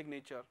vibration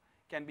signature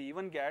can be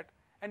even get,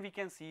 and we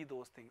can see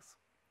those things.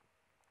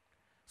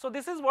 So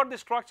this is what the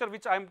structure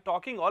which I am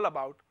talking all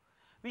about.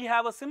 We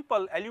have a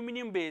simple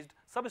aluminum based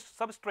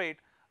substrate,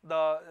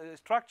 the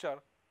structure,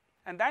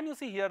 and then you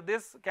see here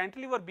this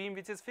cantilever beam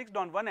which is fixed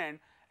on one end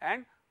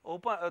and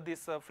open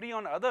this free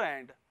on other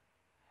end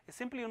is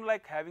simply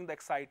like having the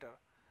exciter,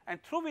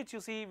 and through which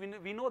you see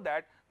we know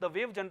that the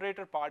wave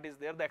generator part is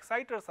there, the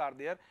exciters are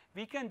there,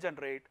 we can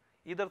generate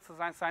either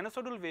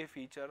sinusoidal wave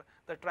feature,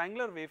 the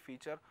triangular wave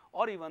feature,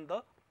 or even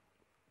the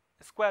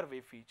square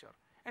wave feature.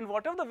 And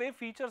whatever the wave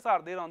features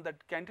are there on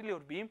that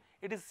cantilever beam,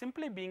 it is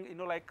simply being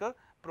like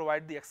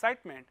provide the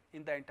excitement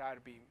in the entire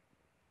beam.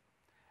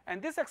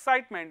 And this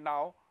excitement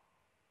now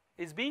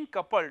is being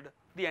coupled,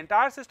 the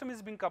entire system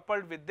is being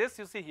coupled with this.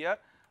 You see here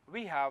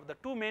we have the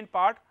two main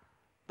part,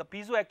 the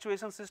piezo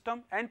actuation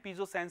system and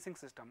piezo sensing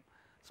system.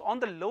 So on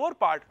the lower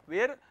part,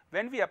 where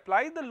when we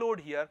apply the load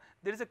here,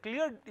 there is a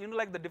clear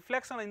like the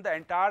deflection in the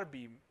entire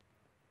beam,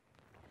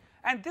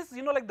 and this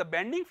like the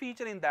bending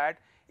feature in that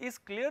is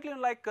clearly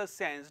like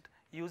sensed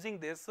using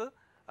this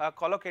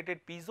collocated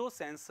piezo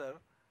sensor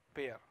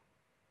pair.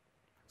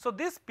 So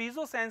this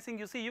piezo sensing,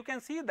 you see, you can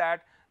see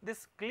that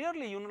this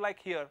clearly like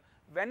here,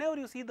 whenever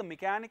you see the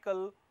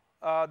mechanical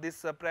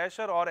this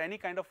pressure or any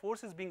kind of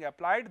force is being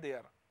applied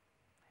there,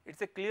 it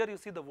is a clear, you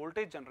see, the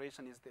voltage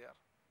generation is there.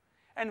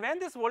 And when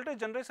this voltage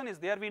generation is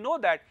there, we know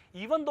that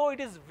even though it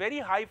is very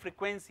high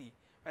frequency,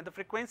 when the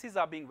frequencies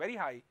are being very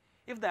high,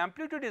 if the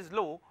amplitude is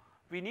low,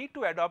 we need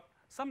to adopt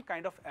some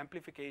kind of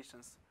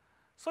amplifications.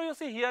 So you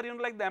see here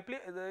like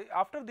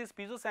after this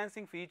piezo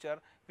sensing feature,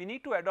 we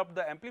need to adopt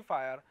the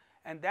amplifier,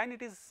 and then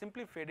it is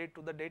simply faded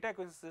to the data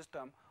acquisition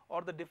system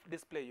or the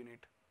display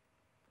unit.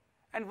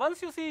 And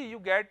once you see you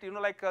get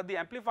like the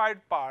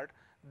amplified part,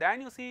 then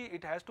you see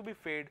it has to be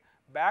fed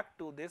back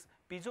to this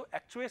piezo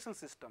actuation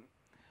system,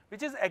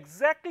 which is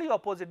exactly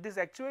opposite. This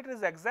actuator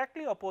is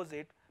exactly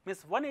opposite,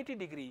 means 180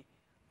 degree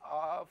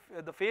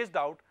the phased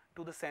out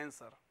to the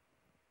sensor.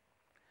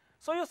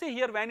 So you see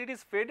here when it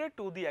is faded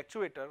to the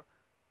actuator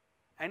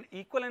and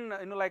equal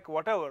in like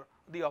whatever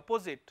the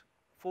opposite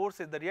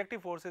forces, the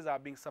reactive forces are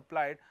being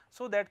supplied,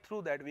 so that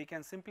through that we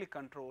can simply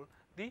control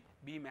the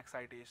beam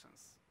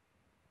excitations.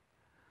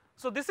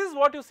 So this is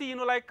what you see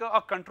like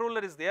a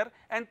controller is there,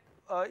 and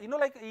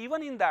like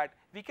even in that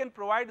we can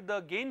provide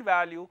the gain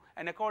value,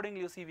 and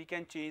accordingly you see we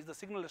can change the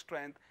signal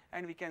strength,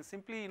 and we can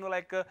simply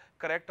like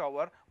correct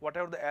our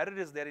whatever the error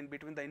is there in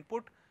between the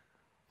input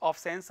of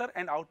sensor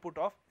and output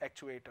of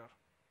actuator,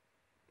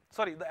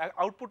 sorry, the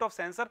output of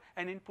sensor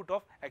and input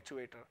of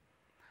actuator.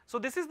 So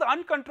this is the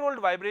uncontrolled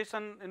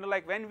vibration,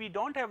 like when we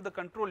don't have the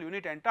control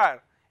unit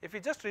entire. If we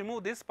just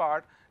remove this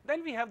part,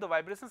 then we have the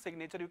vibration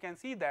signature. You can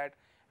see that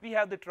we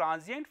have the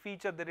transient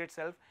feature there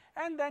itself,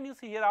 and then you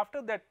see here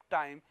after that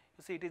time,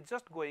 you see it is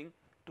just going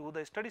to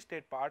the steady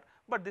state part,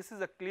 but this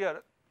is a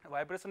clear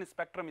vibration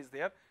spectrum is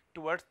there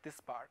towards this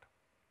part.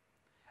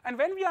 And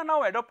when we are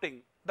now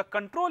adopting the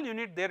control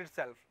unit there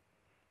itself,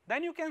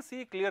 then you can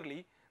see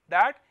clearly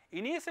that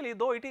initially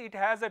though it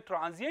has a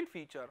transient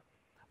feature,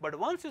 but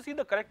once you see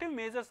the corrective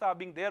measures are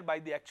being there by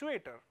the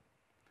actuator,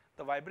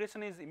 the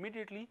vibration is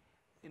immediately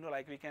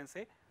like we can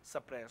say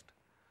suppressed.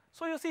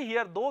 So you see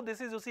here, though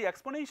this is, you see,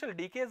 exponential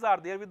decays are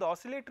there with the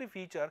oscillatory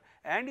feature,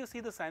 and you see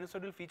the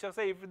sinusoidal feature,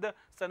 say if the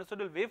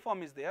sinusoidal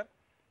waveform is there,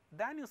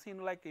 then you see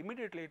like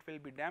immediately it will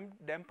be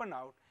dampened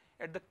out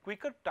at the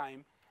quicker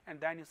time, and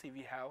then you see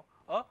we have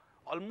a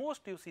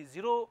almost you see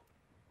zero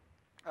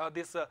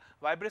this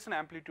vibration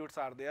amplitudes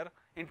are there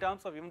in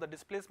terms of even the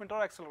displacement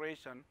or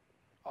acceleration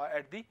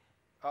at the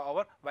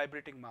our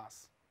vibrating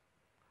mass.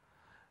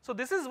 So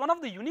this is one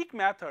of the unique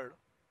method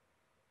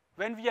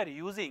when we are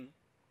using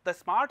the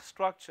smart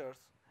structures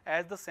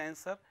as the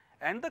sensor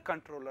and the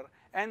controller,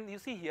 and you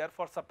see here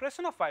for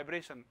suppression of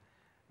vibration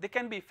they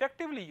can be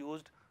effectively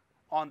used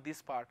on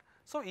this part.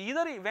 So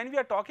either when we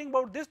are talking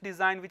about this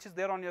design which is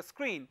there on your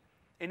screen,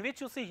 in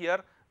which you see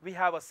here we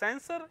have a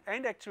sensor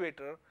and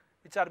actuator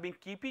which are being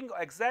keeping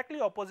exactly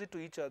opposite to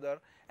each other,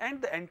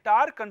 and the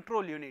entire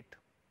control unit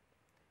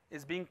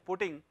is being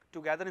putting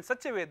together in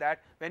such a way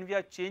that when we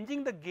are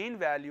changing the gain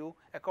value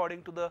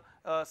according to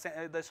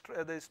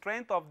the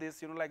strength of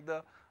this like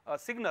the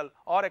signal,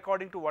 or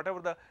according to whatever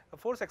the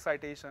force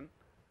excitation,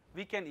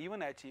 we can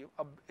even achieve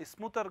a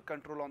smoother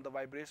control on the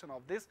vibration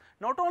of this,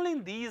 not only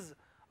in these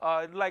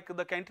like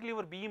the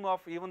cantilever beam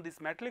of even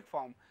this metallic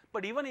form,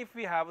 but even if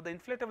we have the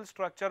inflatable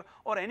structure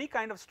or any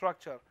kind of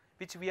structure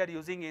which we are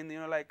using in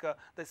like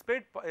the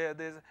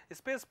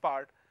space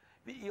part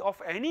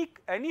of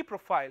any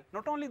profile,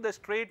 not only the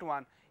straight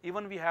one,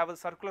 even we have a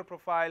circular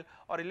profile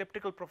or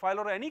elliptical profile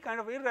or any kind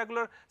of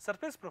irregular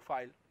surface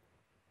profile,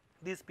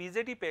 these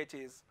PZT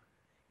patches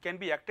can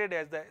be acted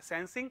as the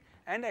sensing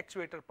and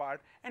actuator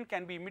part, and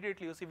can be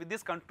immediately, you see, with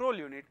this control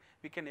unit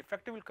we can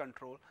effectively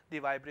control the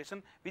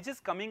vibration which is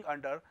coming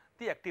under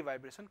the active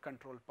vibration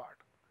control part.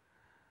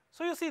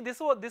 So, you see this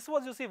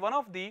was you see one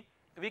of the,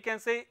 we can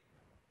say,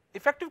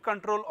 effective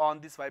control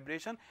on this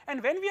vibration.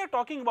 And when we are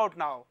talking about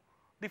now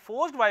the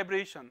forced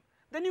vibration,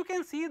 then you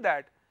can see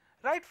that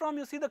right from,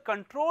 you see, the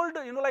controlled,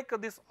 like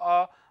this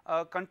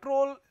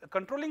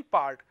controlling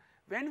part,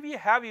 when we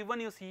have even,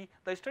 you see,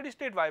 the steady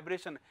state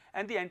vibration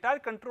and the entire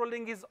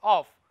controlling is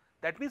off,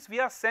 that means we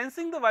are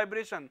sensing the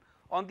vibration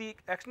on the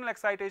external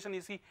excitation,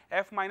 you see,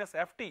 F minus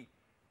Ft,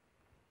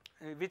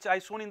 which I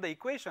shown in the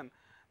equation.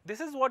 This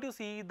is what you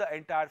see the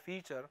entire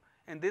feature,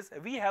 and this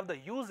we have the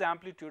huge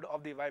amplitude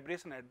of the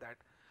vibration at that.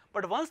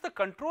 But once the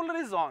controller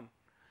is on,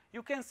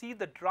 you can see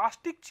the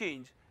drastic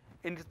change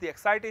in the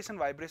excitation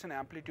vibration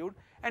amplitude,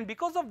 and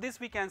because of this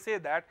we can say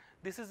that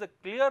this is a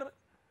clear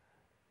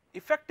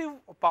effective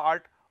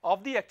part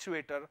of the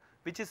actuator,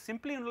 which is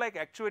simply like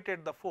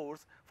actuated the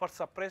force for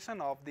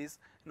suppression of this,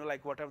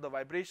 like whatever the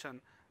vibration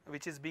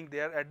which is being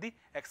there at the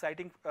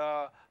exciting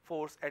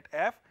force at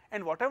F,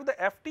 and whatever the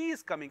Ft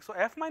is coming. So,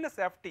 F minus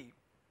Ft,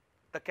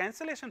 the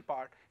cancellation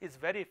part is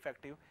very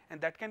effective,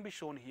 and that can be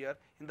shown here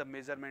in the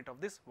measurement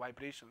of these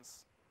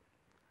vibrations.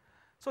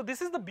 So,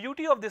 this is the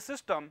beauty of this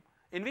system,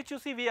 in which you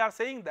see we are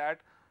saying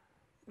that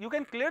you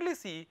can clearly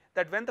see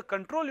that when the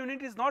control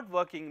unit is not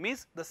working,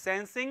 means the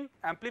sensing,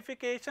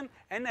 amplification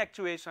and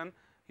actuation,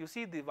 you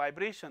see the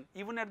vibration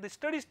even at the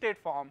steady state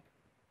form,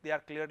 they are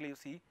clearly, you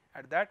see,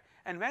 at that,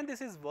 and when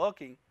this is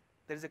working,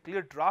 there is a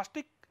clear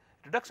drastic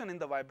reduction in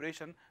the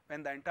vibration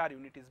when the entire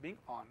unit is being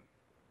on.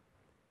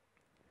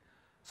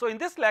 So, in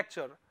this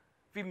lecture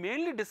we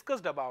mainly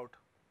discussed about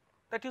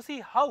that, you see,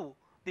 how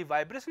the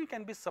vibration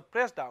can be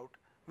suppressed out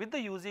with the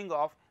using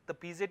of the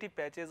PZT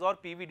patches or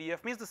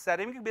PVDF, means the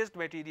ceramic based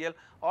material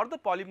or the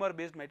polymer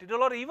based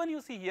material, or even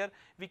you see here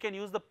we can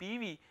use the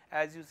PV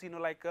as you see,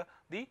 like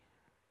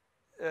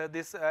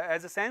this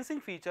as a sensing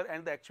feature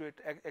and the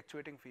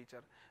actuating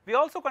feature. We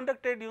also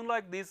conducted,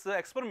 like this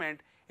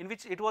experiment, in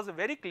which it was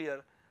very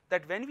clear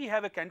that when we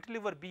have a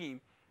cantilever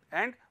beam,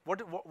 and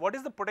what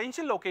is the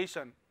potential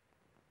location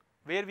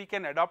where we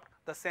can adopt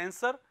the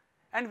sensor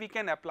and we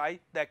can apply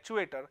the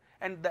actuator,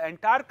 and the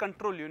entire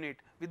control unit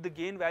with the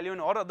gain value and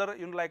or other,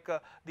 like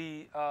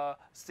the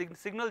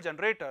signal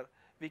generator,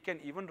 we can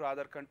even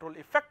rather control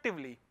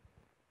effectively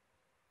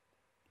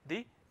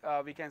the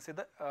we can say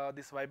the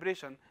this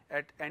vibration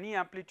at any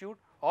amplitude,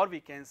 or we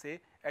can say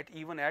at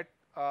even at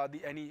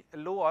the any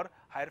low or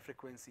higher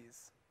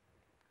frequencies.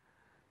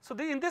 So,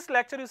 in this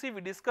lecture you see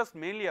we discussed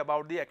mainly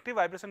about the active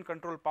vibration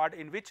control part,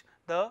 in which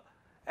the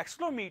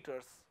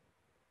accelerometers,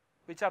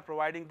 which are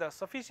providing the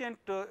sufficient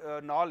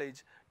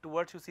knowledge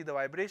towards, you see, the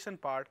vibration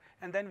part,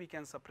 and then we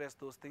can suppress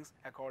those things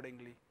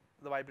accordingly,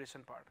 the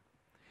vibration part.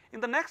 In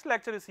the next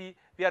lecture you see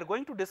we are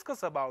going to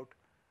discuss about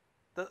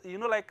the,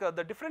 like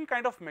the different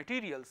kind of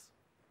materials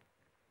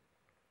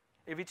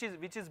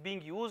which is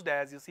being used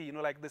as, you see,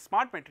 like the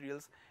smart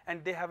materials,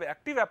 and they have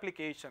active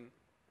application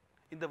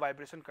in the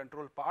vibration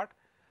control part.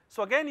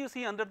 So, again you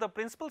see under the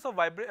principles of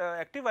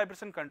active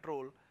vibration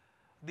control,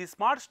 the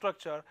smart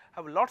structure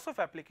have lots of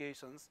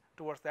applications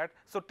towards that.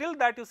 So, till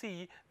that you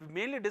see we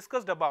mainly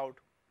discussed about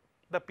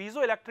the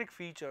piezoelectric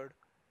featured,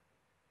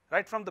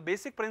 right from the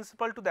basic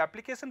principle to the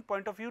application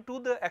point of view to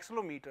the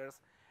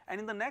accelerometers, and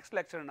in the next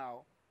lecture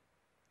now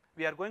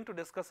we are going to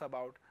discuss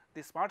about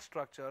the smart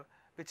structure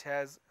which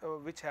have,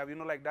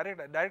 like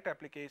direct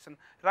application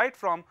right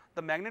from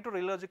the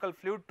magnetorheological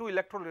fluid to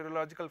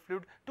electrorheological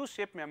fluid to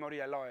shape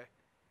memory alloy.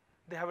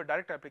 They have a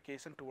direct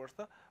application towards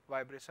the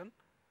vibration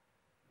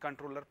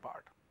controller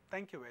part.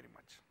 Thank you very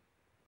much.